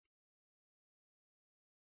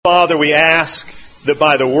Father, we ask that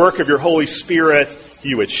by the work of your Holy Spirit,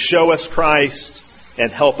 you would show us Christ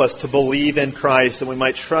and help us to believe in Christ, that we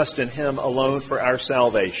might trust in him alone for our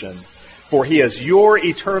salvation. For he is your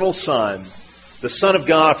eternal Son, the Son of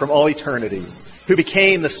God from all eternity, who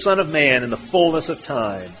became the Son of Man in the fullness of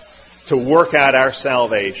time to work out our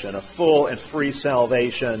salvation, a full and free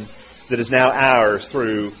salvation that is now ours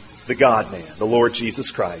through the God-man, the Lord Jesus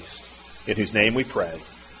Christ, in whose name we pray.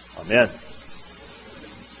 Amen.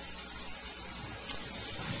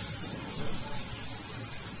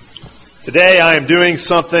 Today I am doing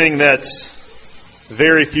something that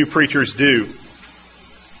very few preachers do.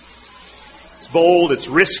 It's bold, it's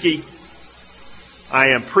risky. I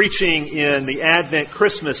am preaching in the Advent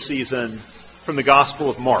Christmas season from the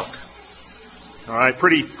Gospel of Mark. All right,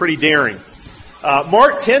 pretty daring.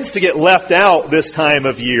 Mark tends to get left out this time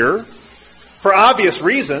of year for obvious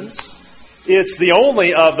reasons. It's the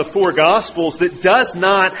only of the four Gospels that does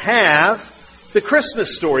not have the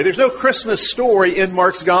Christmas story. There's no Christmas story in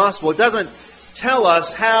Mark's Gospel. It doesn't tell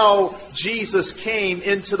us how Jesus came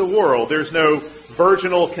into the world. There's no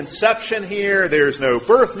virginal conception here. There's no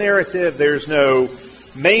birth narrative. There's no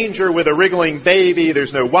manger with a wriggling baby.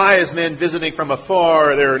 There's no wise men visiting from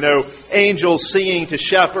afar. There are no angels singing to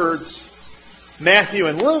shepherds. Matthew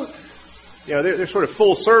and Luke, they're sort of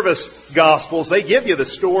full-service Gospels. They give you the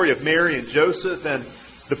story of Mary and Joseph and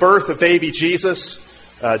the birth of baby Jesus.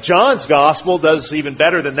 John's Gospel does even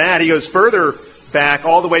better than that. He goes further back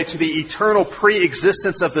all the way to the eternal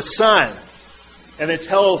pre-existence of the Son. And it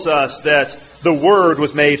tells us that the Word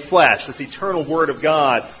was made flesh. This eternal Word of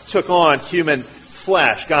God took on human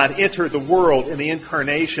flesh. God entered the world in the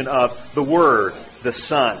incarnation of the Word, the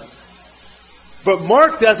Son. But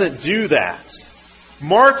Mark doesn't do that.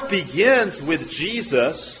 Mark begins with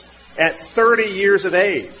Jesus at 30 years of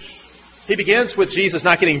age. He begins with Jesus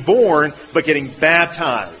not getting born, but getting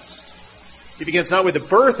baptized. He begins not with the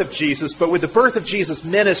birth of Jesus, but with the birth of Jesus'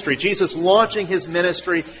 ministry, Jesus launching his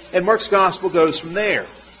ministry, and Mark's Gospel goes from there.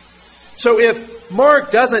 So if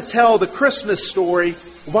Mark doesn't tell the Christmas story,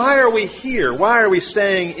 why are we here? Why are we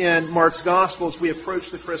staying in Mark's Gospel as we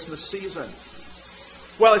approach the Christmas season?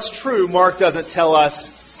 Well, it's true, Mark doesn't tell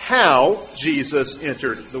us how Jesus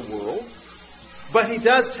entered the world, but he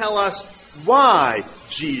does tell us why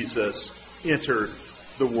Jesus entered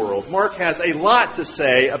the world. Mark has a lot to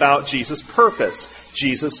say about Jesus' purpose,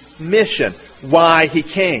 Jesus' mission, why he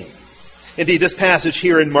came. Indeed, this passage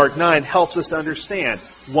here in Mark 9 helps us to understand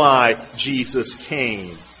why Jesus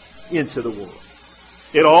came into the world.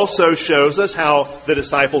 It also shows us how the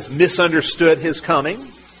disciples misunderstood his coming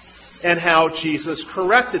and how Jesus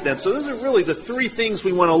corrected them. So those are really the three things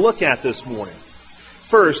we want to look at this morning.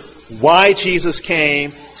 First, why Jesus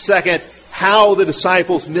came. Second, how the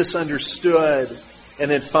disciples misunderstood. And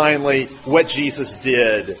then finally, what Jesus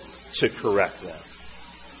did to correct them.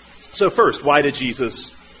 So first, why did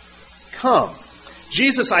Jesus come?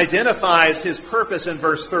 Jesus identifies his purpose in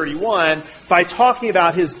verse 31 by talking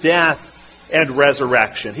about his death and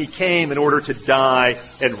resurrection. He came in order to die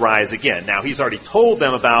and rise again. Now, he's already told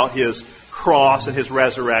them about his cross and his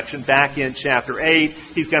resurrection back in chapter 8.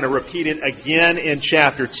 He's going to repeat it again in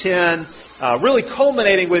chapter 10, really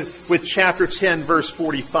culminating with chapter 10, verse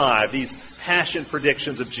 45, these passion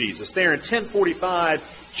predictions of Jesus. There in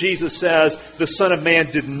 10:45, Jesus says, the Son of Man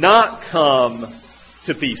did not come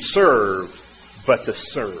to be served, but to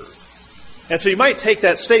serve. And so you might take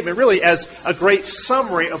that statement really as a great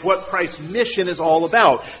summary of what Christ's mission is all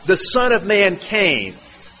about. The Son of Man came.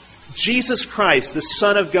 Jesus Christ, the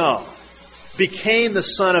Son of God, became the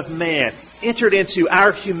Son of Man, entered into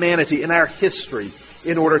our humanity and our history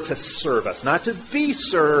in order to serve us. Not to be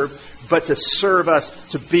served, but to serve us,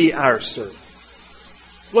 to be our servant.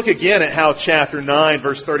 Look again at how chapter 9,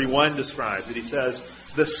 verse 31 describes it. He says,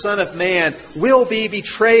 the Son of Man will be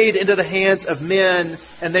betrayed into the hands of men,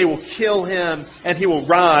 and they will kill him, and he will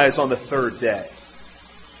rise on the third day.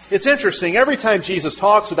 It's interesting. Every time Jesus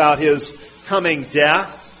talks about his coming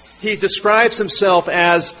death, he describes himself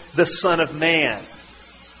as the Son of Man.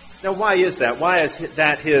 Now, why is that? Why is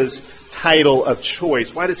that his title of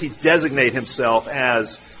choice? Why does he designate himself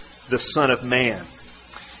as the Son of Man?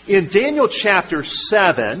 In Daniel chapter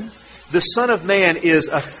 7, the Son of Man is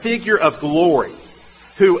a figure of glory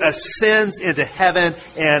who ascends into heaven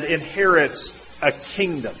and inherits a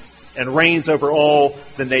kingdom and reigns over all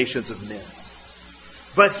the nations of men.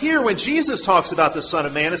 But here, when Jesus talks about the Son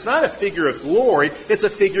of Man, it's not a figure of glory, it's a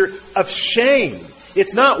figure of shame.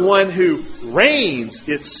 It's not one who reigns,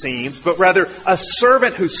 it seems, but rather a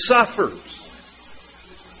servant who suffers.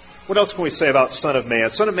 What else can we say about Son of Man?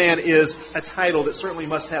 Son of Man is a title that certainly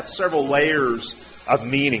must have several layers of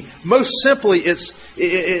meaning. Most simply,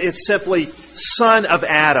 it's simply son of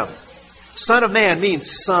Adam. Son of man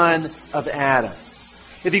means son of Adam.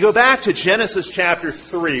 If you go back to Genesis chapter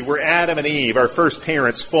 3, where Adam and Eve, our first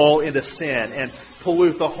parents, fall into sin and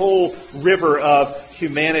pollute the whole river of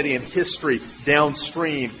humanity and history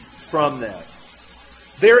downstream from them.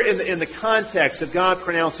 There, in the context of God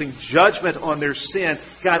pronouncing judgment on their sin,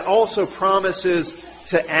 God also promises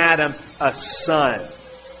to Adam a son.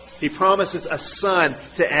 He promises a son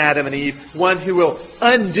to Adam and Eve, one who will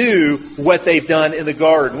undo what they've done in the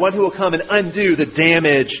garden, one who will come and undo the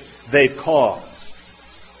damage they've caused.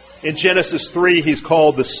 In Genesis 3, he's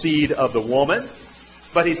called the seed of the woman,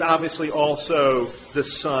 but he's obviously also the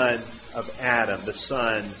son of Adam, the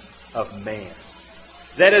son of man.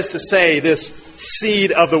 That is to say, this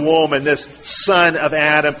seed of the woman, this son of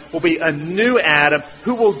Adam, will be a new Adam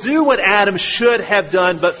who will do what Adam should have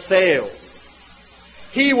done but failed.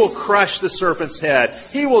 He will crush the serpent's head.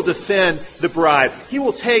 He will defend the bride. He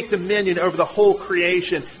will take dominion over the whole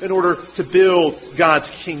creation in order to build God's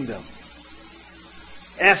kingdom.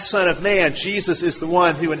 As Son of Man, Jesus is the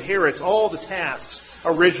one who inherits all the tasks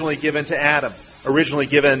originally given to Adam, originally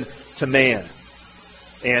given to man.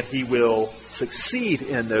 And he will succeed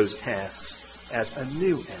in those tasks as a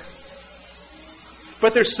new Adam.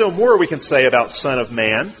 But there's still more we can say about Son of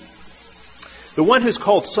Man. The one who's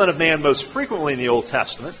called Son of Man most frequently in the Old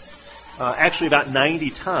Testament, actually about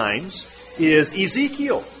 90 times, is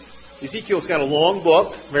Ezekiel. Ezekiel's got a long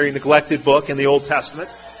book, very neglected book in the Old Testament.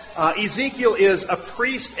 Ezekiel is a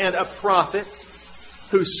priest and a prophet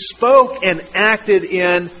who spoke and acted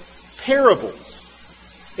in parables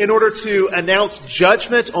in order to announce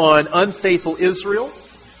judgment on unfaithful Israel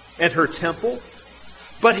and her temple.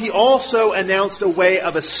 But he also announced a way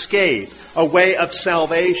of escape, a way of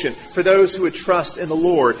salvation for those who would trust in the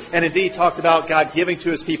Lord. And indeed talked about God giving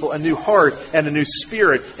to his people a new heart and a new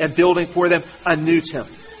spirit and building for them a new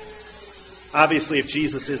temple. Obviously, if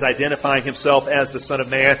Jesus is identifying himself as the Son of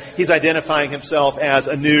Man, he's identifying himself as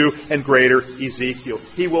a new and greater Ezekiel.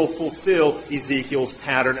 He will fulfill Ezekiel's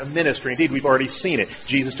pattern of ministry. Indeed, we've already seen it.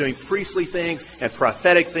 Jesus doing priestly things and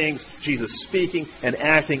prophetic things. Jesus speaking and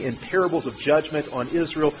acting in parables of judgment on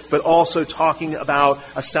Israel, but also talking about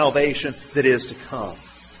a salvation that is to come.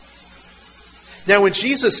 Now, when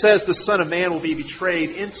Jesus says the Son of Man will be betrayed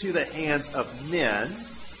into the hands of men,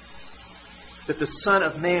 that the Son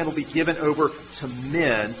of Man will be given over to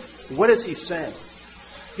men, what is he saying?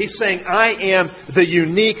 He's saying, I am the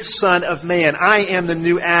unique Son of Man. I am the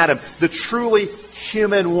new Adam, the truly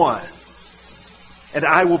human one. And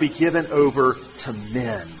I will be given over to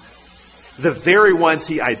men. The very ones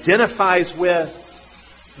he identifies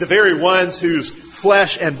with, the very ones whose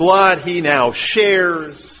flesh and blood he now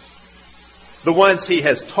shares, the ones he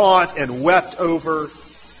has taught and wept over,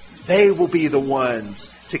 they will be the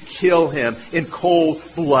ones to kill him in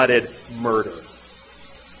cold-blooded murder.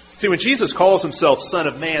 See, when Jesus calls himself Son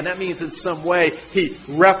of Man, that means in some way he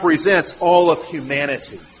represents all of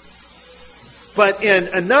humanity. But in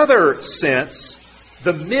another sense,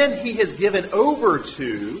 the men he has given over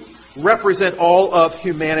to represent all of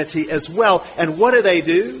humanity as well. And what do they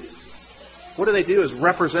do? What do they do as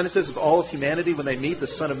representatives of all of humanity when they meet the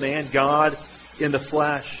Son of Man, God in the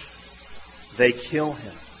flesh? They kill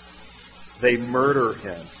him. They murder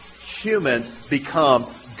him. Humans become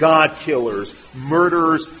God killers,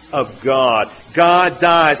 murderers of God. God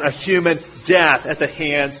dies a human death at the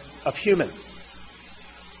hands of humans.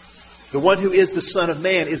 The one who is the Son of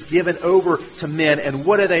Man is given over to men, and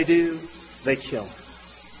what do? They kill him.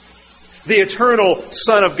 The eternal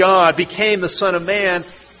Son of God became the Son of Man,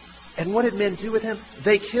 and what did men do with him?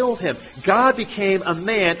 They killed him. God became a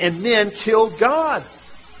man, and men killed God.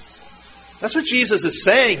 That's what Jesus is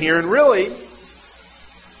saying here, and really,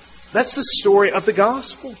 that's the story of the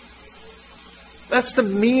gospel. That's the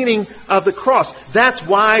meaning of the cross. That's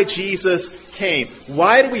why Jesus came.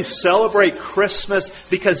 Why do we celebrate Christmas?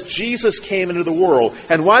 Because Jesus came into the world.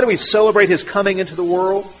 And why do we celebrate his coming into the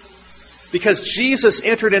world? Because Jesus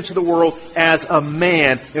entered into the world as a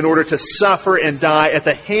man in order to suffer and die at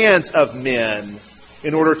the hands of men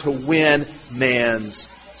in order to win man's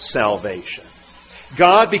salvation.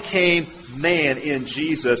 God became man in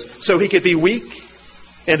Jesus so he could be weak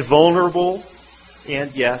and vulnerable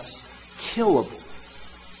and, yes, killable.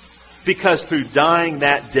 Because through dying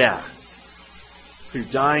that death,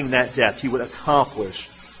 he would accomplish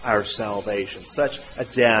our salvation. Such a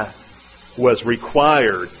death was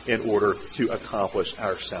required in order to accomplish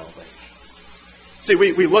our salvation. See,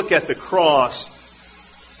 we look at the cross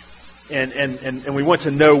and we want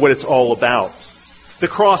to know what it's all about. The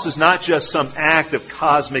cross is not just some act of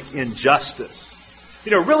cosmic injustice.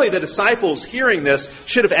 Really the disciples hearing this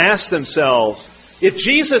should have asked themselves, if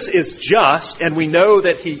Jesus is just, and we know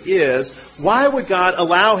that he is, why would God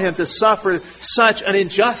allow him to suffer such an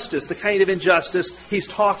injustice, the kind of injustice he's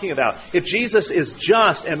talking about? If Jesus is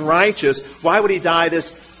just and righteous, why would he die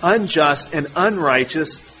this unjust and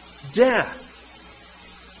unrighteous death?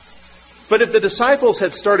 But if the disciples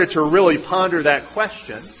had started to really ponder that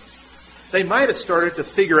question, they might have started to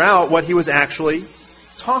figure out what he was actually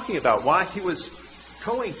talking about, why he was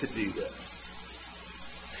going to do this.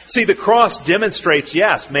 See, the cross demonstrates,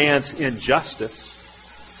 yes, man's injustice,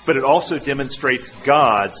 but it also demonstrates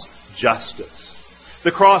God's justice.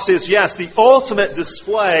 The cross is, yes, the ultimate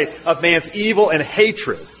display of man's evil and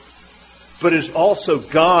hatred, but it is also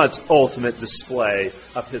God's ultimate display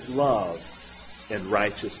of his love and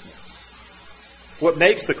righteousness. What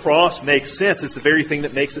makes the cross make sense is the very thing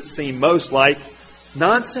that makes it seem most like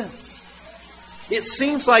nonsense. It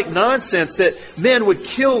seems like nonsense that men would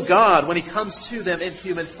kill God when he comes to them in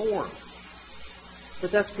human form.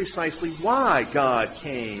 But that's precisely why God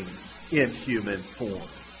came in human form.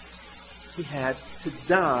 He had to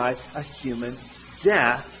die a human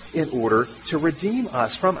death in order to redeem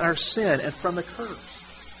us from our sin and from the curse.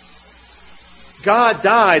 God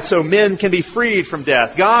died so men can be freed from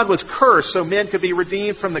death. God was cursed so men could be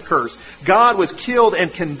redeemed from the curse. God was killed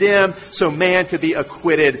and condemned so man could be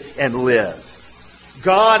acquitted and live.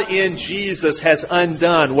 God in Jesus has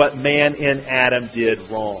undone what man in Adam did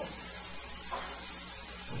wrong.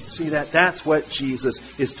 See, that's what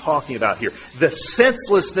Jesus is talking about here. The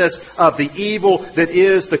senselessness of the evil that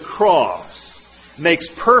is the cross makes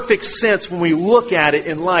perfect sense when we look at it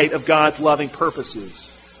in light of God's loving purposes.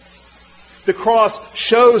 The cross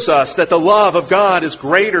shows us that the love of God is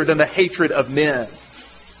greater than the hatred of men.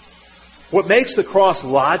 What makes the cross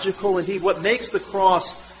logical, indeed, what makes the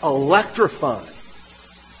cross electrifying,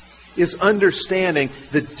 is understanding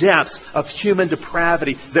the depths of human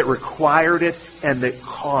depravity that required it and that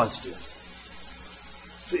caused it.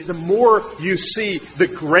 See, the more you see the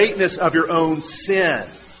greatness of your own sin,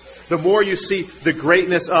 the more you see the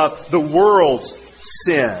greatness of the world's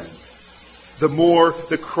sin, the more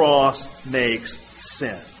the cross makes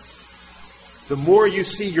sense. The more you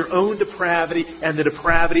see your own depravity and the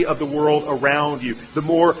depravity of the world around you, the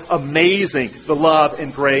more amazing the love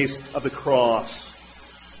and grace of the cross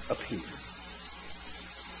appear.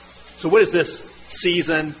 So what is this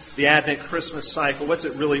season, the Advent Christmas cycle? What's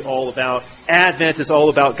it really all about? Advent is all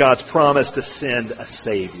about God's promise to send a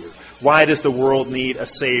Savior. Why does the world need a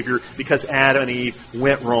Savior? Because Adam and Eve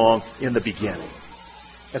went wrong in the beginning.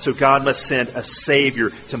 And so God must send a Savior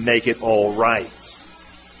to make it all right.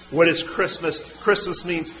 What is Christmas? Christmas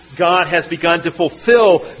means God has begun to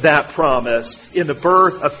fulfill that promise in the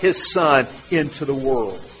birth of His Son into the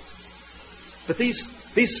world. But these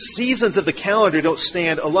seasons of the calendar don't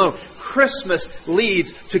stand alone. Christmas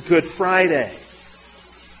leads to Good Friday,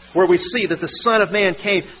 where we see that the Son of Man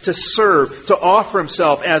came to serve, to offer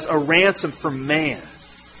Himself as a ransom for man.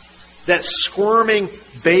 That squirming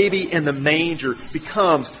baby in the manger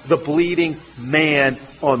becomes the bleeding man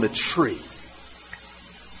on the tree.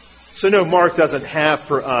 So no, Mark doesn't have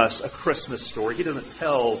for us a Christmas story. He doesn't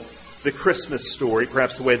tell the Christmas story,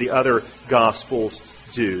 perhaps the way the other Gospels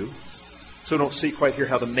do. So don't see quite here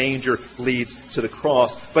how the manger leads to the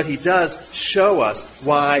cross. But he does show us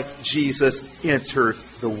why Jesus entered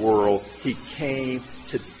the world. He came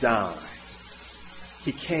to die.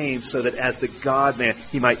 He came so that as the God-man,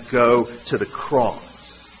 He might go to the cross.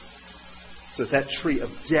 So that tree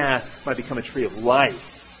of death might become a tree of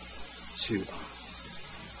life to us.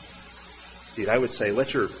 Indeed, I would say,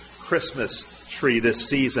 let your Christmas tree this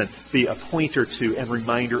season be a pointer to and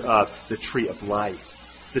reminder of the tree of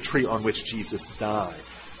life, the tree on which Jesus died.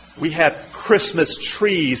 We have Christmas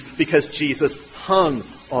trees because Jesus hung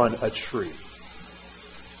on a tree.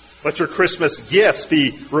 Let your Christmas gifts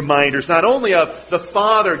be reminders not only of the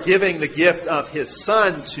Father giving the gift of His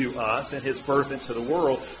Son to us and His birth into the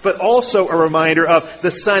world, but also a reminder of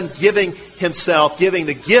the Son giving Himself, giving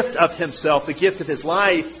the gift of Himself, the gift of His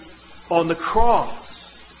life on the cross.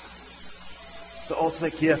 The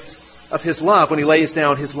ultimate gift of His love when He lays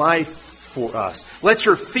down His life for us. Let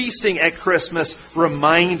your feasting at Christmas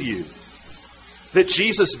remind you that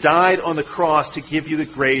Jesus died on the cross to give you the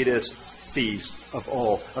greatest feast of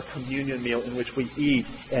all, a communion meal in which we eat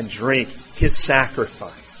and drink His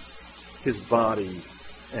sacrifice, His body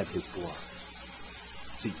and His blood.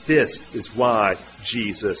 See, this is why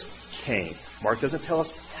Jesus came. Mark doesn't tell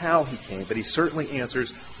us how he came, but he certainly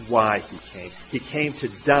answers why he came. He came to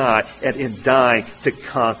die, and in dying, to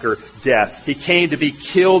conquer death. He came to be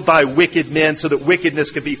killed by wicked men so that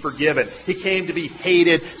wickedness could be forgiven. He came to be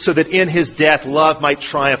hated so that in his death, love might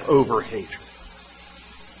triumph over hatred.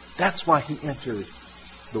 That's why he entered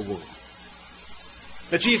the world.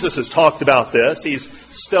 Now, Jesus has talked about this. He's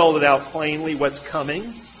spelled it out plainly what's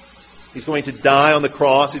coming. He's going to die on the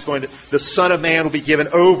cross. The Son of Man will be given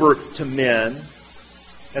over to men,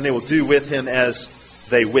 and they will do with him as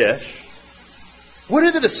they wish. What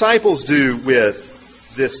do the disciples do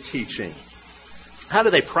with this teaching? How do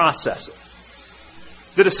they process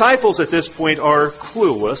it? The disciples at this point are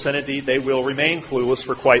clueless, and indeed they will remain clueless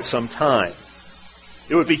for quite some time.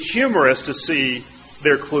 It would be humorous to see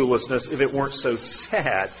their cluelessness if it weren't so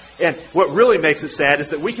sad. And what really makes it sad is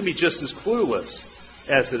that we can be just as clueless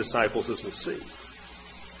as the disciples, as we'll see.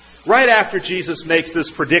 Right after Jesus makes this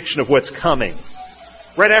prediction of what's coming,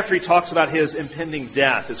 right after he talks about his impending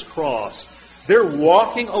death, his cross, they're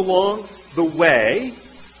walking along the way,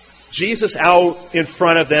 Jesus out in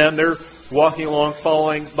front of them, they're walking along,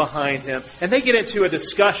 following behind him, and they get into a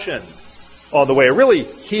discussion on the way, a really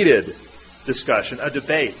heated discussion, a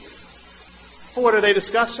debate. Well, what are they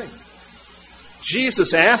discussing?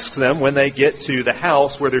 Jesus asks them when they get to the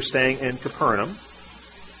house where they're staying in Capernaum.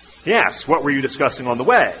 He asks, what were you discussing on the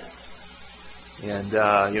way? And,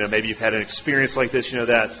 maybe you've had an experience like this,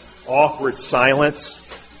 that awkward silence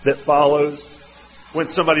that follows when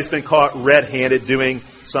somebody's been caught red-handed doing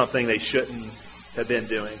something they shouldn't have been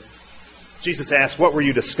doing. Jesus asks, what were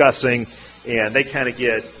you discussing? And they kind of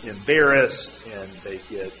get embarrassed and they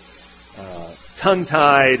get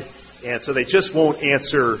tongue-tied, and so they just won't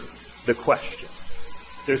answer the question.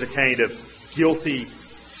 There's a kind of guilty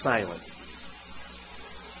silence.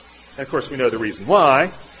 And of course, we know the reason why.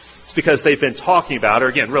 It's because they've been talking about, or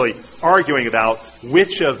again, really arguing about,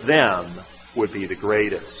 which of them would be the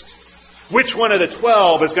greatest. Which one of the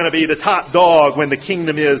 12 is going to be the top dog when the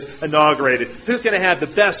kingdom is inaugurated? Who's going to have the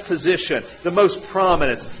best position, the most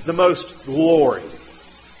prominence, the most glory?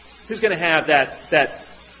 Who's going to have that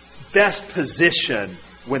best position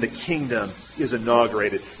when the kingdom is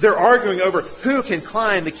inaugurated? They're arguing over who can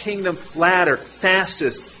climb the kingdom ladder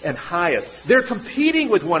fastest and highest. They're competing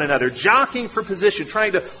with one another, jockeying for position,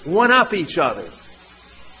 trying to one-up each other.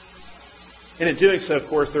 And in doing so, of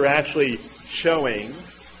course, they're actually showing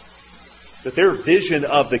that their vision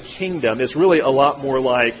of the kingdom is really a lot more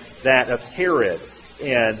like that of Herod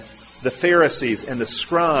and the Pharisees and the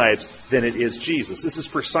scribes than it is Jesus. This is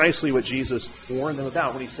precisely what Jesus warned them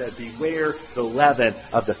about when he said, beware the leaven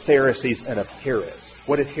of the Pharisees and of Herod.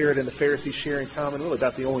 What did Herod and the Pharisees share in common? Really,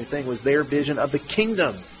 about the only thing was their vision of the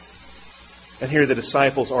kingdom. And here the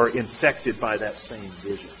disciples are infected by that same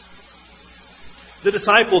vision. The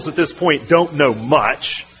disciples at this point don't know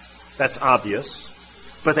much. That's obvious.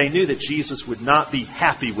 But they knew that Jesus would not be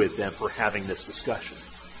happy with them for having this discussion.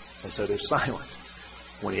 And so they're silent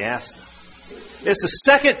when he asks them. It's the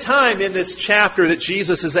second time in this chapter that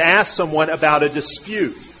Jesus has asked someone about a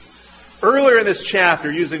dispute. Earlier in this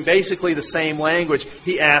chapter, using basically the same language,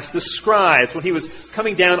 he asked the scribes. When he was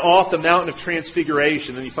coming down off the mountain of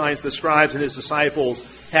Transfiguration, and he finds the scribes and his disciples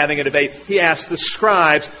having a debate, he asked the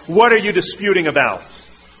scribes, what are you disputing about?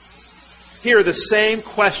 Here, the same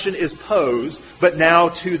question is posed, but now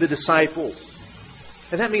to the disciples.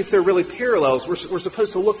 And that means they're really parallels. We're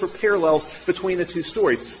supposed to look for parallels between the two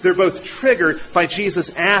stories. They're both triggered by Jesus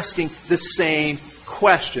asking the same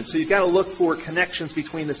question. So you've got to look for connections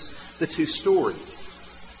between the two stories.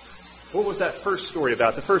 What was that first story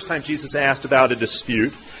about? The first time Jesus asked about a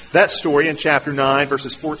dispute. That story in chapter 9,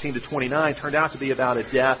 verses 14 to 29, turned out to be about a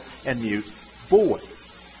deaf and mute boy.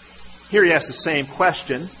 Here he asks the same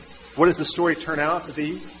question. What does the story turn out to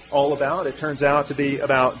be all about? It turns out to be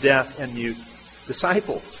about deaf and mute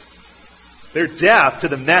disciples. They're deaf to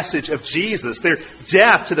the message of Jesus. They're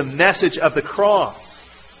deaf to the message of the cross,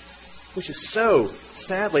 which is so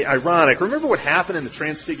sadly ironic. Remember what happened in the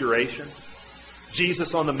Transfiguration?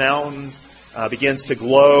 Jesus on the mountain begins to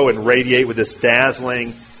glow and radiate with this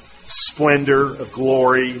dazzling splendor of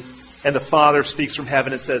glory. And the Father speaks from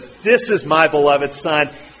heaven and says, "This is my beloved Son.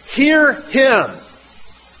 Hear him."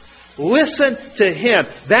 Listen to him.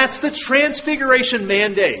 That's the Transfiguration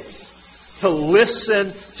mandate. To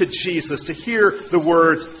listen to Jesus, to hear the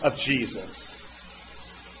words of Jesus.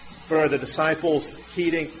 But are the disciples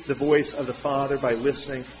heeding the voice of the Father by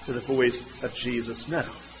listening to the voice of Jesus? No.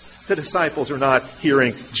 The disciples are not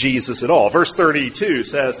hearing Jesus at all. Verse 32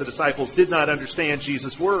 says the disciples did not understand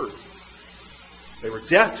Jesus' words. They were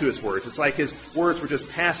deaf to his words. It's like his words were just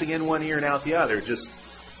passing in one ear and out the other, just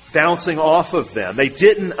bouncing off of them. They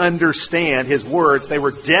didn't understand his words. They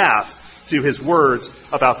were deaf to his words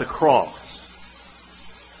about the cross.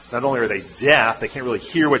 Not only are they deaf, they can't really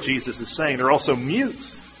hear what Jesus is saying, they're also mute.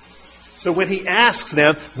 So when he asks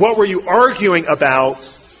them, what were you arguing about?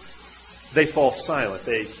 They fall silent.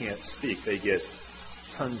 They can't speak. They get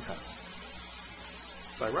tongue-tied.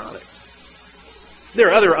 It's ironic. There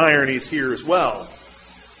are other ironies here as well.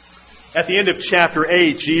 At the end of chapter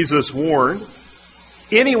 8, Jesus warned,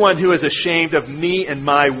 anyone who is ashamed of me and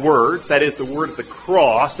my words, that is the word of the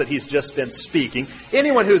cross that he's just been speaking,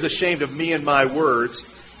 anyone who is ashamed of me and my words,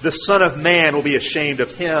 the Son of Man will be ashamed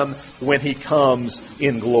of him when he comes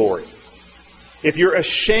in glory. If you're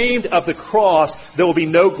ashamed of the cross, there will be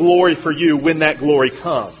no glory for you when that glory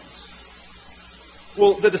comes.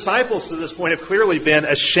 Well, the disciples to this point have clearly been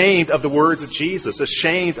ashamed of the words of Jesus,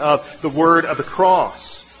 ashamed of the word of the cross.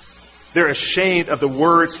 They're ashamed of the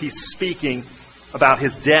words he's speaking about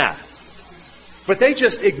his death. But they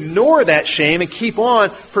just ignore that shame and keep on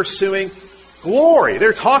pursuing glory.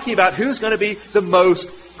 They're talking about who's going to be the most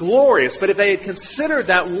glorious. But if they had considered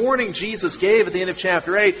that warning Jesus gave at the end of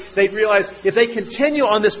chapter 8, they'd realize if they continue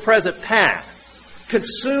on this present path,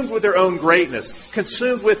 consumed with their own greatness,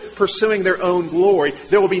 consumed with pursuing their own glory,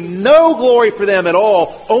 there will be no glory for them at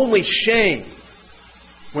all, only shame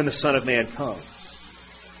when the Son of Man comes.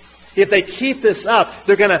 If they keep this up,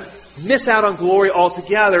 they're going to miss out on glory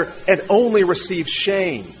altogether and only receive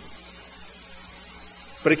shame.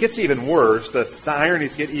 But it gets even worse. The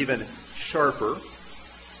ironies get even sharper.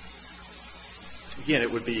 Again,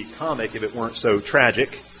 it would be comic if it weren't so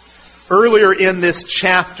tragic. Earlier in this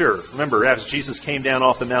chapter, remember, as Jesus came down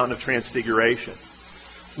off the mountain of transfiguration,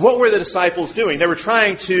 what were the disciples doing? They were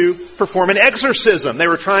trying to perform an exorcism. They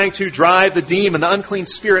were trying to drive the demon, the unclean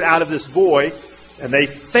spirit, out of this boy, and they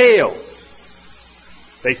failed.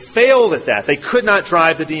 They failed at that. They could not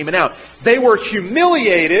drive the demon out. They were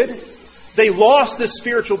humiliated. They lost this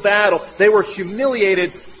spiritual battle. They were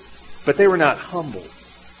humiliated, but they were not humbled.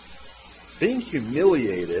 Being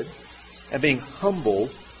humiliated and being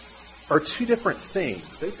humbled are two different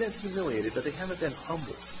things. They've been humiliated, but they haven't been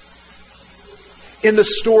humbled. In the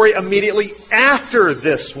story immediately after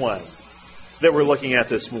this one that we're looking at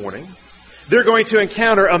this morning, they're going to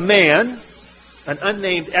encounter a man, an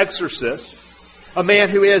unnamed exorcist, a man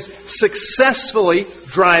who is successfully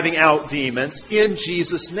driving out demons in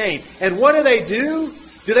Jesus' name. And what do?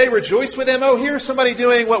 Do they rejoice with him? Oh, here's somebody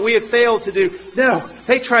doing what we had failed to do. No,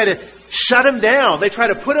 they try to shut him down. They try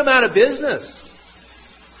to put him out of business.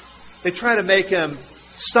 They try to make him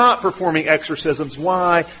stop performing exorcisms.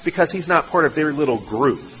 Why? Because he's not part of their little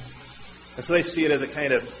group. And so they see it as a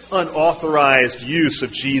kind of unauthorized use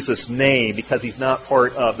of Jesus' name because he's not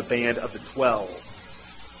part of the band of the 12.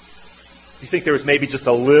 You think there was maybe just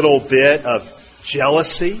a little bit of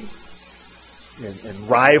jealousy and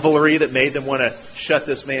rivalry that made them want to shut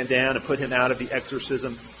this man down and put him out of the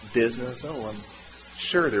exorcism business? Oh, I'm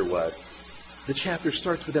sure there was. The chapter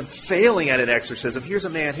starts with them failing at an exorcism. Here's a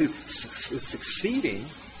man who is succeeding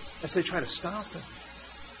as they try to stop him.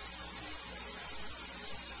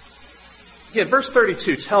 Again, verse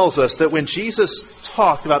 32 tells us that when Jesus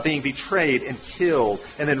talked about being betrayed and killed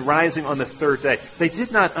and then rising on the third day, they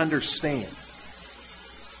did not understand.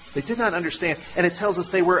 They did not understand. And it tells us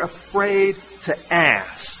they were afraid to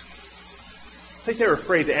ask. I think they were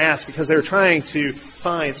afraid to ask because they were trying to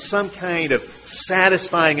find some kind of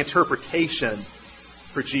satisfying interpretation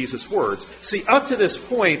for Jesus' words. See, up to this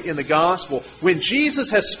point in the gospel, when Jesus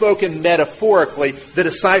has spoken metaphorically, the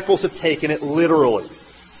disciples have taken it literally.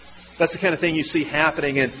 That's the kind of thing you see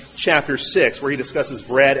happening in chapter 6, where he discusses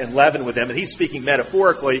bread and leaven with them, and he's speaking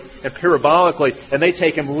metaphorically and parabolically, and they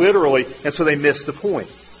take him literally, and so they miss the point.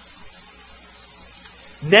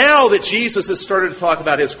 Now that Jesus has started to talk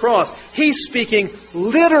about his cross, he's speaking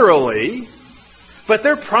literally, but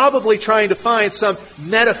they're probably trying to find some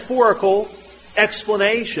metaphorical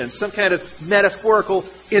explanation, some kind of metaphorical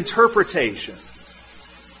interpretation.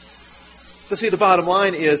 But see, the bottom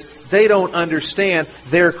line is they don't understand.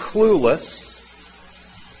 They're clueless.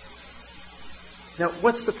 Now,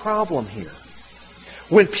 what's the problem here?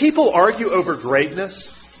 When people argue over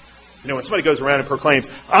greatness, when somebody goes around and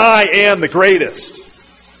proclaims, I am the greatest,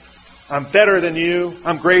 I'm better than you,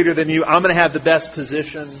 I'm greater than you, I'm going to have the best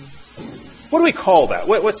position. What do we call that?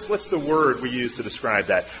 What's the word we use to describe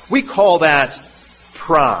that? We call that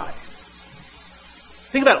pride.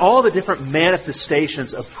 Think about all the different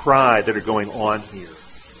manifestations of pride that are going on here.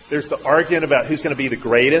 There's the argument about who's going to be the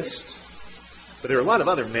greatest, but there are a lot of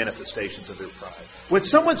other manifestations of their pride. When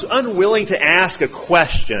someone's unwilling to ask a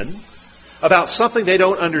question about something they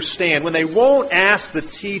don't understand, when they won't ask the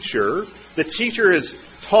teacher The teacher is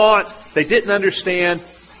taught, they didn't understand,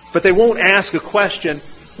 but they won't ask a question.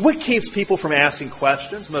 What keeps people from asking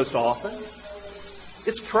questions most often?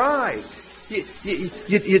 It's pride.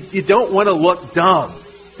 You don't want to look dumb,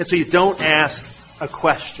 and so you don't ask a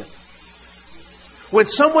question. When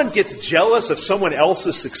someone gets jealous of someone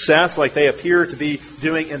else's success, like they appear to be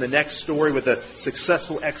doing in the next story with a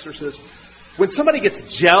successful exorcism, when somebody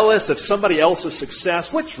gets jealous of somebody else's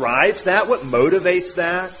success, what drives that? What motivates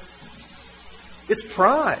that? It's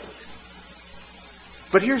pride.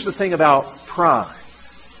 But here's the thing about pride.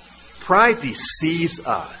 Pride deceives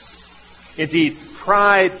us. Indeed,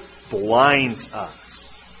 pride blinds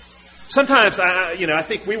us. Sometimes, I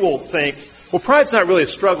think we will think, well, pride's not really a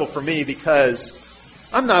struggle for me because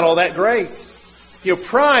I'm not all that great.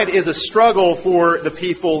 Pride is a struggle for the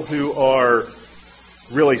people who are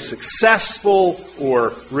really successful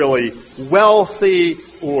or really wealthy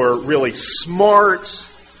or really smart.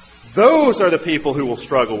 Those are the people who will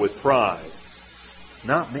struggle with pride.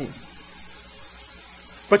 Not me.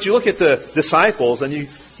 But you look at the disciples, and you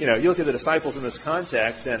look at the disciples in this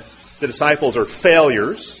context, and the disciples are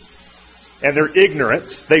failures, and they're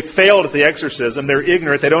ignorant. They failed at the exorcism. They're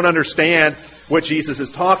ignorant. They don't understand what Jesus is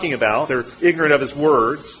talking about. They're ignorant of his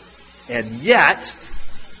words. And yet,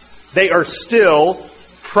 they are still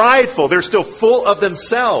prideful. They're still full of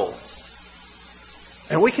themselves.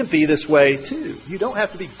 And we can be this way too. You don't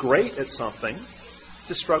have to be great at something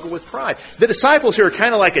to struggle with pride. The disciples here are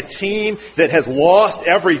kind of like a team that has lost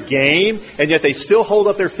every game, and yet they still hold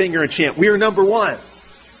up their finger and chant, "We are number one."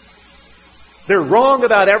 They're wrong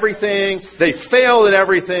about everything. They failed at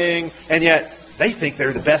everything, and yet they think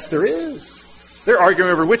they're the best there is. They're arguing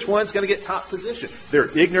over which one's going to get top position. They're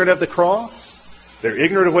ignorant of the cross. They're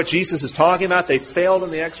ignorant of what Jesus is talking about. They failed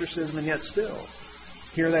in the exorcism, and yet still,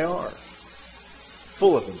 here they are,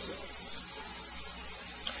 full of themselves.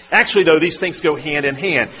 Actually, though, these things go hand in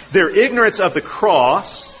hand. Their ignorance of the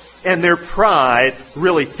cross and their pride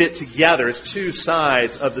really fit together as two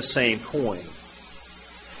sides of the same coin.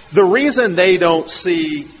 The reason they don't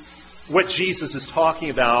see what Jesus is talking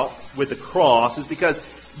about with the cross is because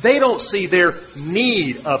they don't see their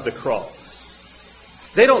need of the cross.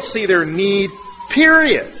 They don't see their need,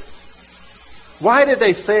 period. Why did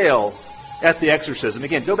they fail at the exorcism?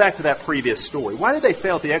 Again, go back to that previous story. Why did they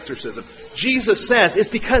fail at the exorcism? Jesus says it's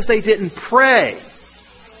because they didn't pray.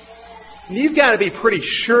 And you've got to be pretty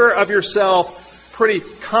sure of yourself, pretty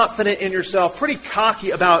confident in yourself, pretty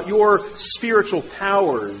cocky about your spiritual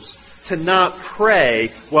powers to not pray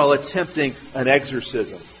while attempting an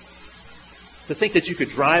exorcism. To think that you could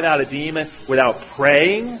drive out a demon without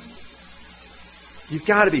praying, you've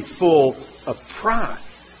got to be full of pride.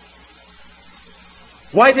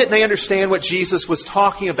 Why didn't they understand what Jesus was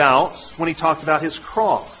talking about when he talked about his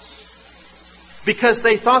cross? Because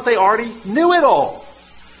they thought they already knew it all.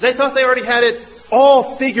 They thought they already had it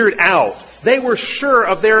all figured out. They were sure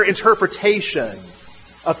of their interpretation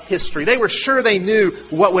of history. They were sure they knew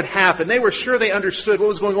what would happen. They were sure they understood what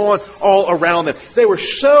was going on all around them. They were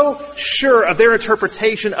so sure of their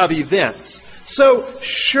interpretation of events, so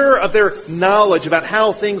sure of their knowledge about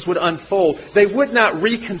how things would unfold, they would not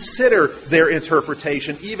reconsider their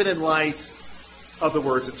interpretation, even in light of the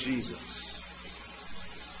words of Jesus.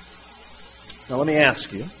 Now let me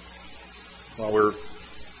ask you, while we're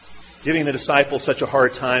giving the disciples such a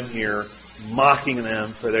hard time here, mocking them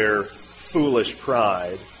for their foolish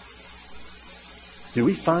pride, do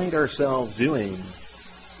we find ourselves doing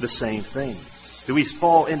the same thing? Do we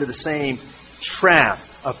fall into the same trap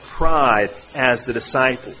of pride as the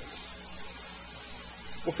disciples?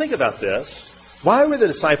 Well, think about this. Why were the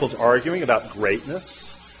disciples arguing about greatness?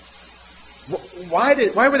 Why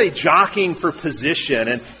were they jockeying for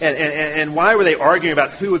position? And why were they arguing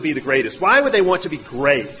about who would be the greatest? Why would they want to be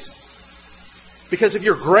great? Because if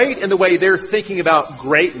you're great in the way they're thinking about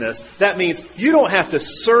greatness, that means you don't have to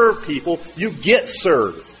serve people, you get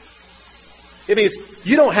served. It means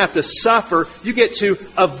you don't have to suffer, you get to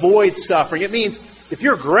avoid suffering. It means if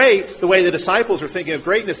you're great, the way the disciples are thinking of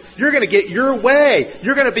greatness, you're going to get your way.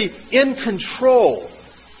 You're going to be in control.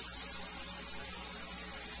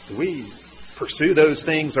 Do we pursue those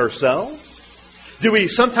things ourselves? Do we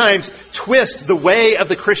sometimes twist the way of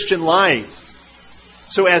the Christian life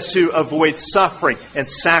so as to avoid suffering and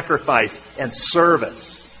sacrifice and service?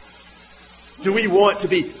 Do we want to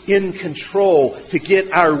be in control, to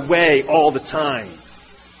get our way all the time?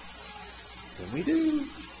 When we do,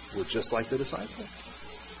 we're just like the disciples.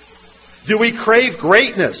 Do we crave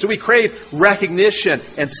greatness? Do we crave recognition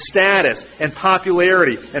and status and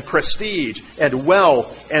popularity and prestige and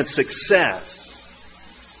wealth and success?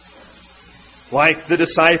 Like the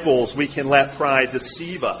disciples, we can let pride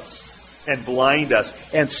deceive us and blind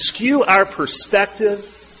us and skew our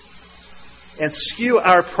perspective and skew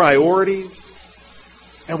our priorities,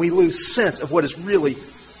 and we lose sense of what is really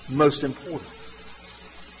most important.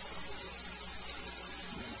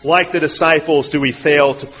 Like the disciples, do we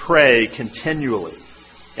fail to pray continually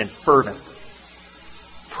and fervently?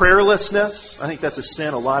 Prayerlessness, I think that's a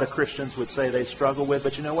sin a lot of Christians would say they struggle with,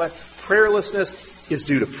 but you know what? Prayerlessness is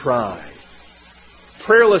due to pride.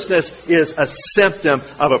 Prayerlessness is a symptom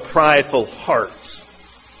of a prideful heart.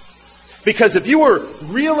 Because if you were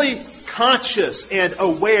really conscious and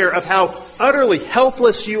aware of how utterly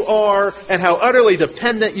helpless you are and how utterly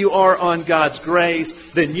dependent you are on God's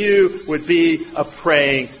grace, then you would be a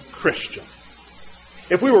praying Christian.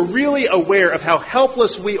 If we were really aware of how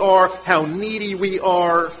helpless we are, how needy we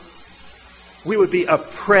are, we would be a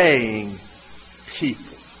praying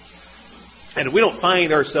people. And if we don't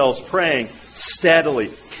find ourselves praying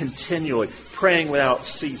steadily, continually, praying without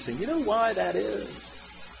ceasing, you know why that is?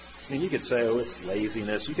 I mean, you could say, oh, it's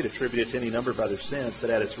laziness. You could attribute it to any number of other sins, but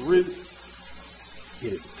at its root,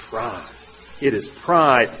 it is pride. It is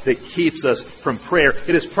pride that keeps us from prayer.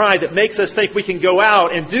 It is pride that makes us think we can go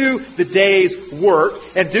out and do the day's work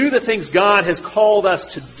and do the things God has called us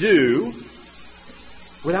to do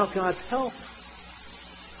without God's help.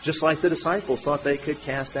 Just like the disciples thought they could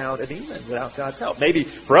cast out a demon without God's help. Maybe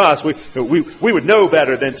for us, we would know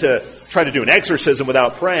better than to try to do an exorcism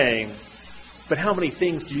without praying. But how many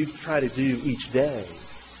things do you try to do each day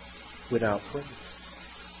without prayer?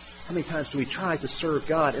 How many times do we try to serve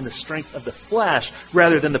God in the strength of the flesh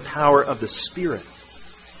rather than the power of the Spirit?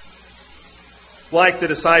 Like the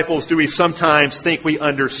disciples, do we sometimes think we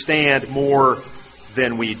understand more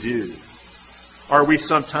than we do? Are we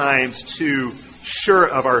sometimes too sure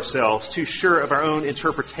of ourselves, too sure of our own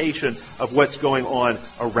interpretation of what's going on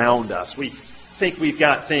around us? We think we've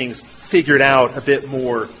got things figured out a bit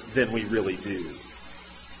more than we really do.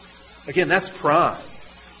 Again, that's pride.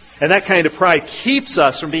 And that kind of pride keeps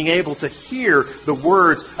us from being able to hear the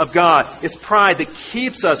words of God. It's pride that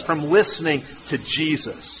keeps us from listening to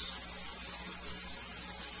Jesus.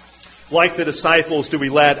 Like the disciples, do we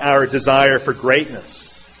let our desire for greatness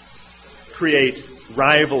create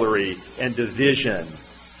rivalry and division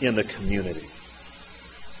in the community?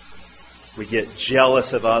 We get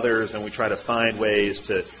jealous of others and we try to find ways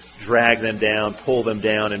to drag them down, pull them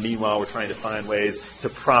down, and meanwhile we're trying to find ways to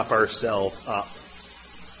prop ourselves up.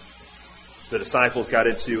 The disciples got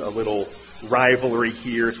into a little rivalry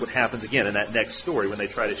here. It's what happens again in that next story when they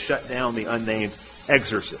try to shut down the unnamed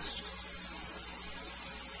exorcist.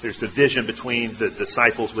 There's division between the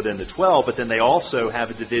disciples within the 12, but then they also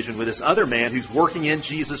have a division with this other man who's working in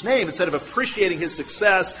Jesus' name. Instead of appreciating his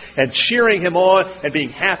success and cheering him on and being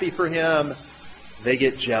happy for him, they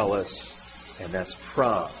get jealous, and that's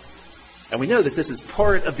pride. And we know that this is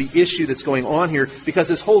part of the issue that's going on here because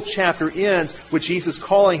this whole chapter ends with Jesus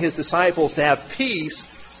calling his disciples to have peace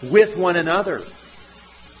with one another.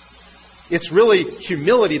 It's really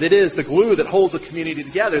humility that is the glue that holds a community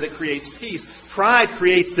together, that creates peace. Pride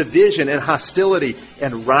creates division and hostility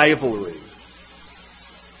and rivalry.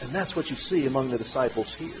 And that's what you see among the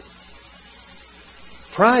disciples here.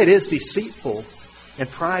 Pride is deceitful and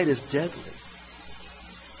pride is deadly.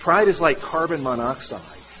 Pride is like carbon monoxide.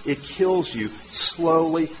 It kills you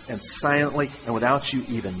slowly and silently and without you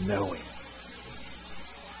even knowing.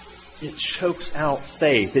 It chokes out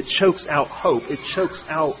faith. It chokes out hope. It chokes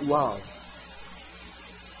out love.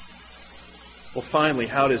 Well, finally,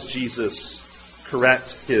 how does Jesus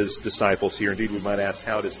correct his disciples here? Indeed, we might ask,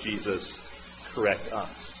 how does Jesus correct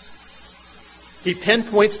us? He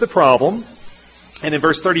pinpoints the problem. And in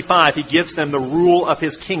verse 35, he gives them the rule of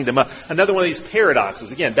his kingdom. Another one of these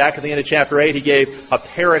paradoxes. Again, back at the end of chapter 8, he gave a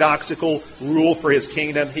paradoxical rule for his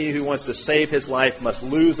kingdom. He who wants to save his life must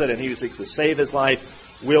lose it, and he who seeks to save his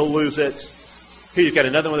life will lose it. Here you've got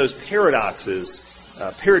another one of those paradoxes,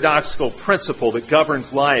 a paradoxical principle that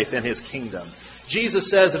governs life in his kingdom.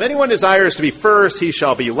 Jesus says, if anyone desires to be first, he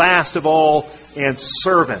shall be last of all and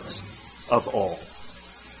servant of all.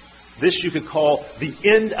 This you could call the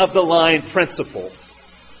end of the line principle.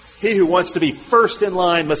 He who wants to be first in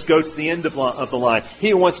line must go to the end of the line. He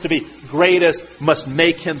who wants to be greatest must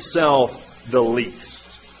make himself the least.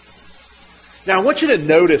 Now I want you to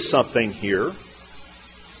notice something here.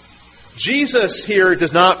 Jesus here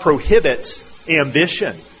does not prohibit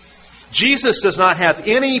ambition. Jesus does not have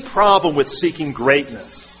any problem with seeking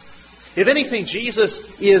greatness. If anything,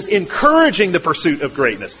 Jesus is encouraging the pursuit of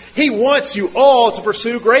greatness. He wants you all to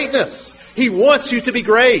pursue greatness. He wants you to be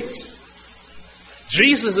great.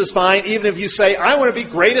 Jesus is fine even if you say, I want to be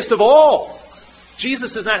greatest of all.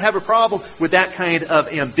 Jesus does not have a problem with that kind of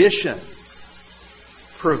ambition.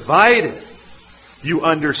 provided you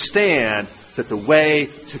understand that the way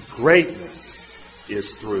to greatness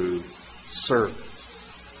is through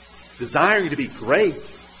service. Desiring to be great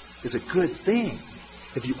is a good thing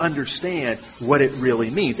if you understand what it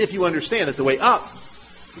really means. If you understand that the way up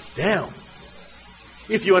is down.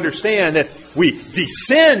 If you understand that we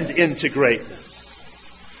descend into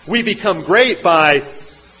greatness. We become great by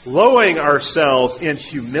lowering ourselves in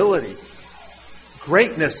humility.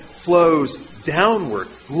 Greatness flows downward.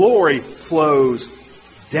 Glory flows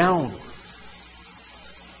downward.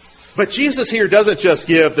 But Jesus here doesn't just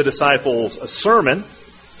give the disciples a sermon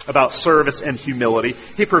about service and humility.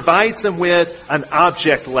 He provides them with an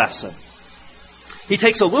object lesson. He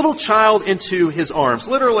takes a little child into his arms.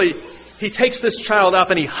 Literally, he takes this child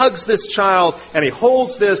up and he hugs this child and he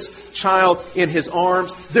holds this child in his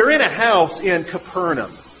arms. They're in a house in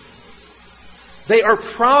Capernaum. They are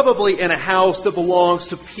probably in a house that belongs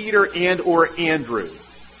to Peter and or Andrew.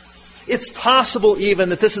 It's possible even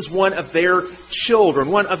that this is one of their children,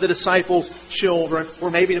 one of the disciples' children, or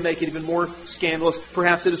maybe to make it even more scandalous,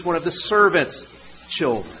 perhaps it is one of the servants'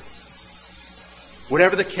 children.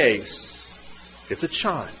 Whatever the case, it's a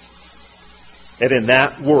child. And in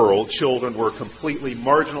that world, children were completely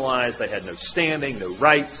marginalized. They had no standing, no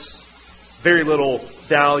rights, very little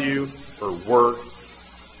value or worth.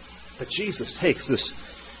 But Jesus takes this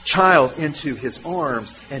child into his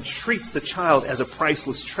arms and treats the child as a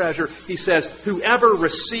priceless treasure. He says, whoever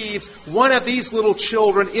receives one of these little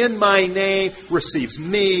children in my name receives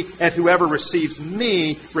me, and whoever receives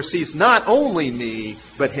me receives not only me,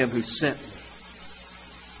 but him who sent me.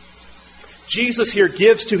 Jesus here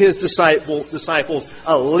gives to his disciples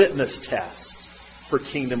a litmus test for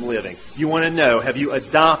kingdom living. You want to know, have you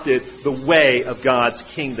adopted the way of God's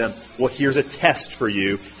kingdom? Well, here's a test for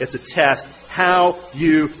you. It's a test how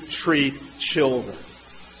you treat children.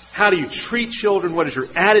 How do you treat children? What is your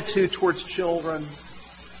attitude towards children?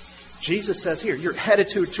 Jesus says here, your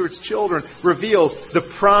attitude towards children reveals the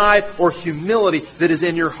pride or humility that is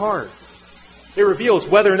in your heart. It reveals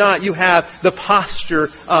whether or not you have the posture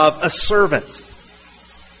of a servant.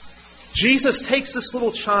 Jesus takes this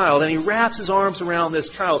little child and he wraps his arms around this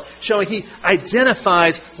child, showing he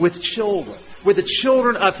identifies with children, with the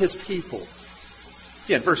children of his people.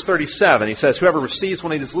 Again, verse 37, he says, whoever receives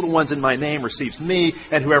one of these little ones in my name receives me,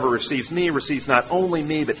 and whoever receives me receives not only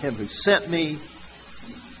me, but him who sent me.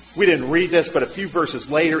 We didn't read this, but a few verses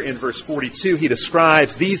later in verse 42, he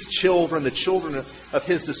describes these children, the children of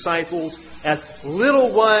his disciples, as little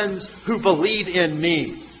ones who believe in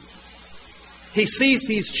me. He sees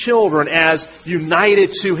these children as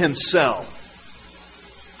united to himself.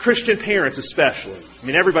 Christian parents especially. I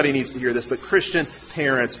mean, everybody needs to hear this, but Christian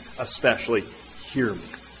parents especially, hear me.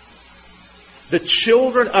 The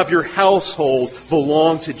children of your household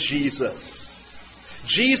belong to Jesus.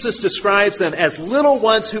 Jesus describes them as little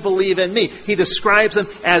ones who believe in me. He describes them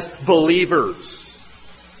as believers.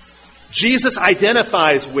 Jesus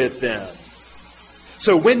identifies with them.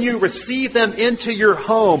 So when you receive them into your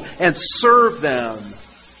home and serve them,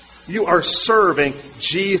 you are serving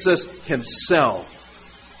Jesus himself.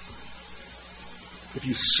 If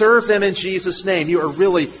you serve them in Jesus' name, you are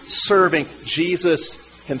really serving Jesus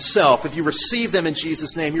himself. If you receive them in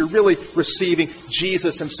Jesus' name, you're really receiving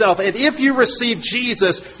Jesus himself. And if you receive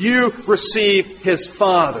Jesus, you receive his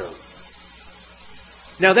Father.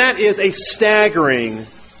 Now that is a staggering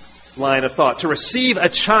line of thought. To receive a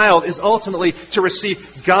child is ultimately to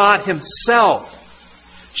receive God himself.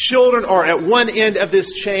 Children are at one end of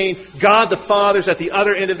this chain. God the Father's at the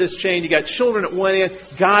other end of this chain. You got children at one end,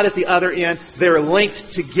 God at the other end. They're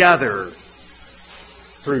linked together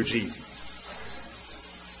through Jesus.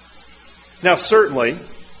 Now, certainly,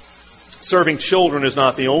 serving children is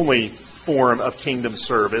not the only form of kingdom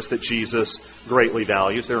service that Jesus greatly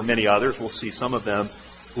values. There are many others. We'll see some of them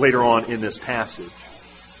later on in this passage.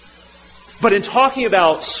 But in talking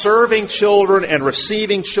about serving children and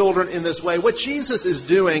receiving children in this way, what Jesus is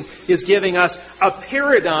doing is giving us a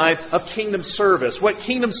paradigm of kingdom service, what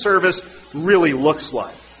kingdom service really looks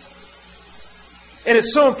like. And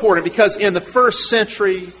it's so important because in the first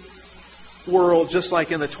century world, just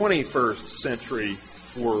like in the 21st century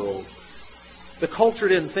world, the culture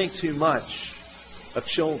didn't think too much of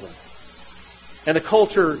children. And the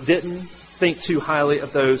culture didn't think too highly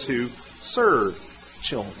of those who served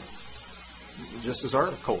children. Just as our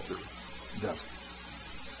culture does.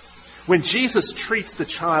 When Jesus treats the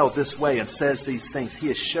child this way and says these things, he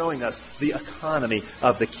is showing us the economy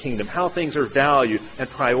of the kingdom, how things are valued and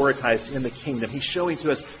prioritized in the kingdom. He's showing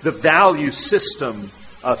to us the value system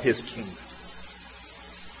of his kingdom.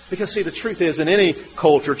 Because, see, the truth is, in any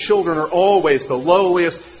culture, children are always the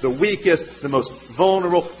lowliest, the weakest, the most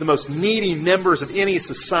vulnerable, the most needy members of any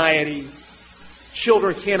society.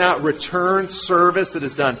 Children cannot return service that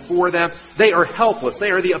is done for them. They are helpless.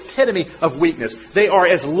 They are the epitome of weakness. They are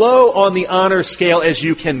as low on the honor scale as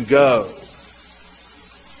you can go.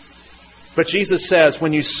 But Jesus says,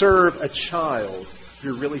 when you serve a child,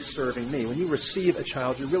 you're really serving me. When you receive a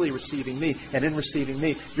child, you're really receiving me. And in receiving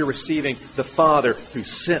me, you're receiving the Father who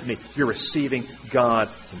sent me. You're receiving God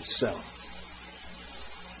Himself.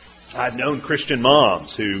 I've known Christian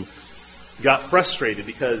moms who got frustrated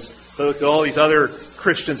because they looked at all these other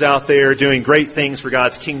Christians out there doing great things for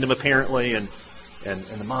God's kingdom, apparently, and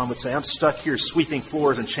the mom would say, I'm stuck here sweeping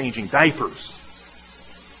floors and changing diapers.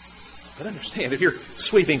 But understand, if you're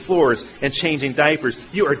sweeping floors and changing diapers,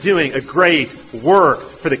 you are doing a great work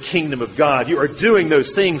for the kingdom of God. You are doing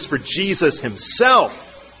those things for Jesus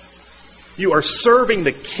Himself. You are serving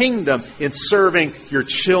the kingdom in serving your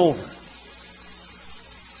children.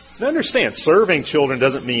 Now understand, serving children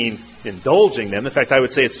doesn't mean indulging them. In fact, I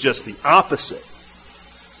would say it's just the opposite.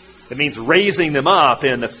 It means raising them up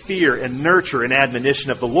in the fear and nurture and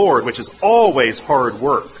admonition of the Lord, which is always hard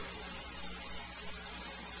work.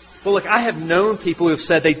 Well, look, I have known people who have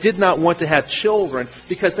said they did not want to have children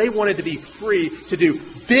because they wanted to be free to do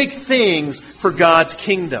big things for God's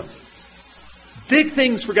kingdom. Big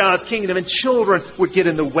things for God's kingdom, and children would get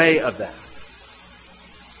in the way of that.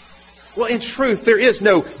 Well, in truth, there is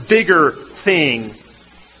no bigger thing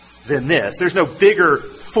than this. There's no bigger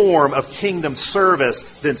form of kingdom service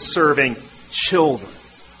than serving children.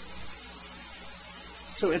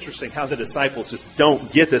 So interesting how the disciples just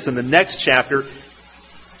don't get this. In the next chapter,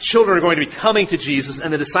 children are going to be coming to Jesus,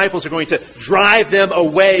 and the disciples are going to drive them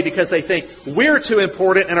away because they think we're too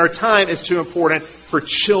important and our time is too important for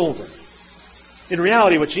children. In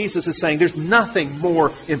reality, what Jesus is saying, there's nothing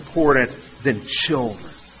more important than children.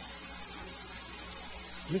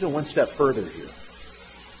 Let me go one step further here.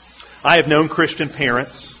 I have known Christian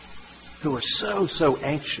parents who are so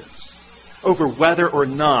anxious over whether or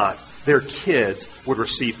not their kids would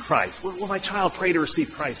receive Christ. Will my child pray to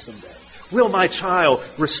receive Christ someday? Will my child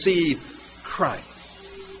receive Christ?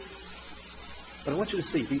 But I want you to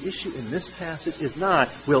see, the issue in this passage is not,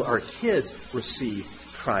 will our kids receive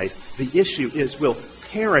Christ? The issue is, will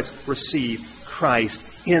parents receive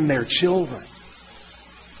Christ in their children?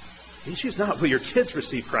 The issue is not, will your kids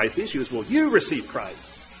receive Christ? The issue is, will you receive Christ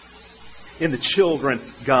in the children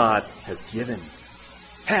God has given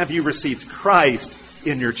you? Have you received Christ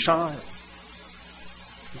in your child?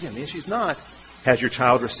 Again, the issue is not, has your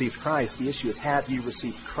child received Christ? The issue is, have you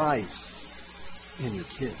received Christ in your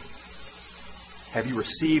kids? Have you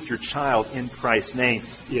received your child in Christ's name?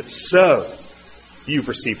 If so, you've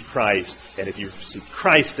received Christ. And if you've received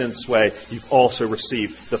Christ in this way, you've also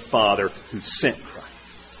received the Father who sent Christ.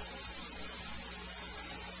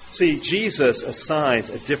 See, Jesus assigns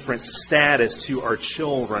a different status to our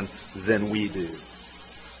children than we do.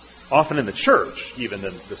 Often in the church, even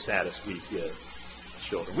than the status we give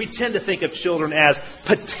children. We tend to think of children as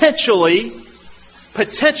potentially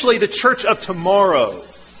the church of tomorrow.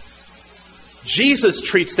 Jesus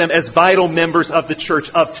treats them as vital members of the church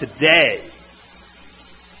of today.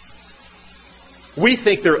 We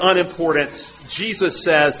think they're unimportant. Jesus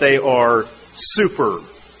says they are super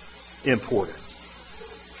important.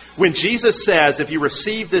 When Jesus says, if you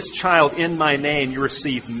receive this child in my name, you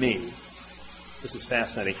receive me. This is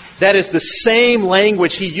fascinating. That is the same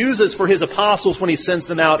language He uses for His apostles when He sends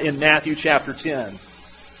them out in Matthew chapter 10.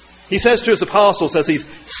 He says to His apostles, as He's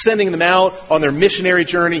sending them out on their missionary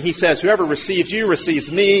journey, He says, whoever receives you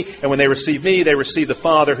receives me, and when they receive me, they receive the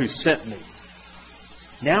Father who sent me.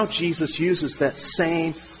 Now Jesus uses that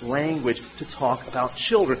same language to talk about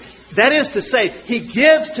children. That is to say, He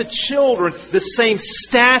gives to children the same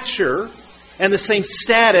stature and the same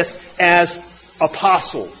status as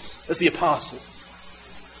apostles, as the apostles.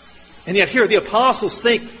 And yet here the apostles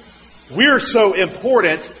think we're so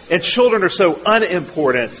important and children are so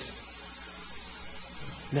unimportant.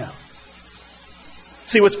 No.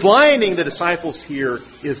 See, what's blinding the disciples here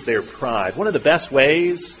is their pride. One of the best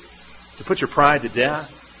ways to put your pride to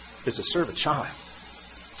death is to serve a child.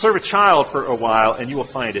 Serve a child for a while, and you will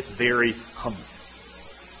find it very humbling.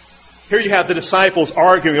 Here you have the disciples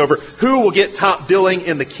arguing over who will get top billing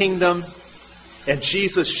in the kingdom, and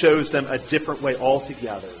Jesus shows them a different way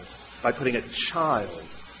altogether by putting a child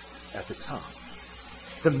at the top.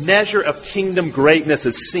 The measure of kingdom greatness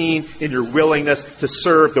is seen in your willingness to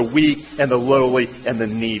serve the weak and the lowly and the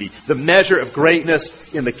needy. The measure of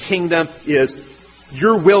greatness in the kingdom is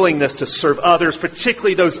your willingness to serve others,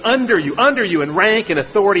 particularly those under you in rank and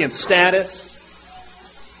authority and status.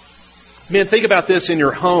 Men, think about this in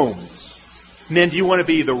your homes. Men, do you want to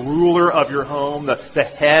be the ruler of your home, the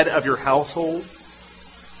head of your household?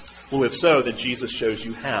 Well, if so, then Jesus shows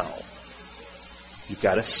you how. You've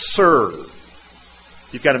got to serve.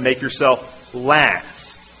 You've got to make yourself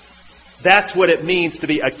last. That's what it means to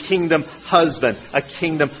be a kingdom husband, a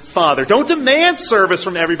kingdom father. Don't demand service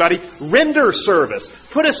from everybody. Render service.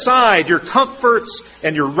 Put aside your comforts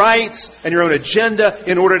and your rights and your own agenda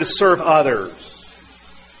in order to serve others.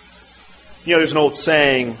 You know, there's an old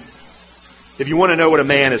saying, if you want to know what a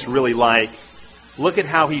man is really like, look at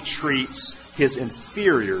how he treats his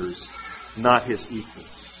inferiors, not his equals.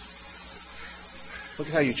 Look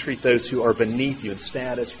at how you treat those who are beneath you in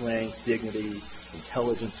status, rank, dignity,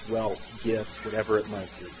 intelligence, wealth, gifts, whatever it might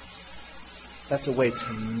be. That's a way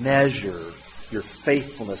to measure your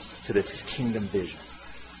faithfulness to this kingdom vision.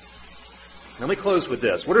 Let me close with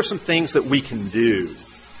this. What are some things that we can do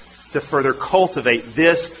to further cultivate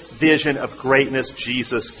this vision of greatness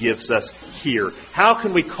Jesus gives us here? How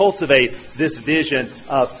can we cultivate this vision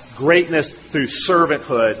of greatness through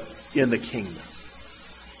servanthood in the kingdom?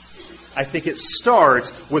 I think it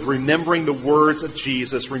starts with remembering the words of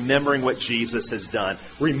Jesus, remembering what Jesus has done.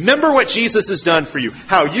 Remember what Jesus has done for you,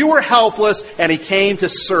 how you were helpless and He came to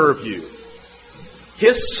serve you.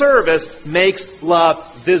 His service makes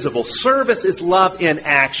love visible. Service is love in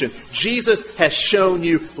action. Jesus has shown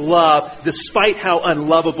you love despite how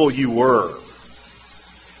unlovable you were.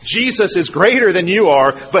 Jesus is greater than you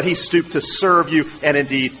are, but He stooped to serve you and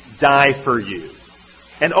indeed die for you.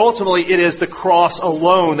 And ultimately, it is the cross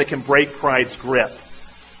alone that can break pride's grip.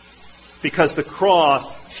 Because the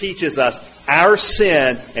cross teaches us our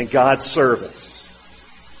sin and God's service.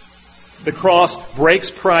 The cross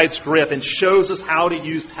breaks pride's grip and shows us how to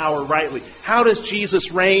use power rightly. How does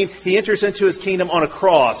Jesus reign? He enters into His kingdom on a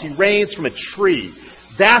cross. He reigns from a tree.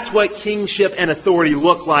 That's what kingship and authority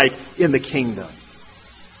look like in the kingdom.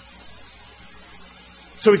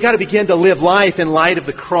 So we've got to begin to live life in light of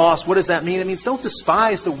the cross. What does that mean? It means don't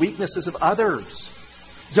despise the weaknesses of others.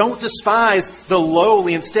 Don't despise the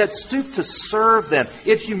lowly. Instead, stoop to serve them.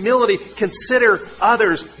 In humility, consider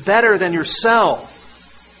others better than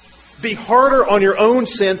yourself. Be harder on your own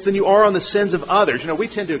sins than you are on the sins of others. You know, we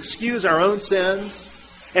tend to excuse our own sins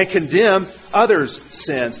and condemn others'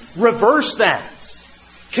 sins. Reverse that.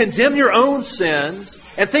 Condemn your own sins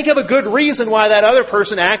and think of a good reason why that other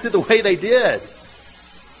person acted the way they did.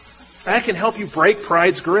 That can help you break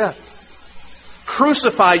pride's grip.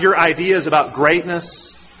 Crucify your ideas about greatness.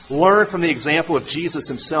 Learn from the example of Jesus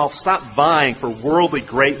Himself. Stop vying for worldly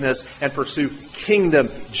greatness and pursue kingdom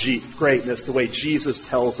greatness the way Jesus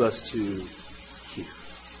tells us to here.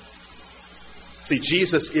 See,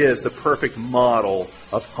 Jesus is the perfect model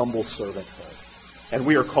of humble servanthood. And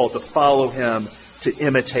we are called to follow Him, to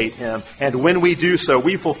imitate Him. And when we do so,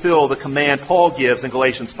 we fulfill the command Paul gives in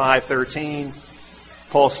Galatians 5:13.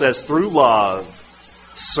 Paul says, through love,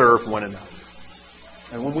 serve one another.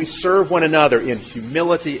 And when we serve one another in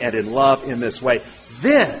humility and in love in this way,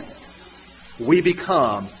 then we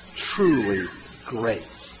become truly great.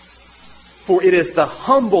 For it is the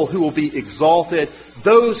humble who will be exalted.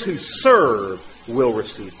 Those who serve will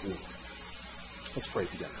receive glory. Let's pray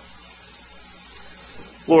together.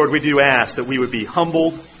 Lord, we do ask that we would be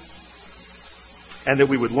humbled and that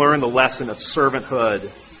we would learn the lesson of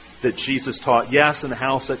servanthood that Jesus taught, yes, in the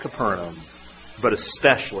house at Capernaum, but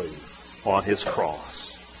especially on His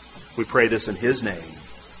cross. We pray this in His name.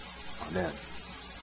 Amen.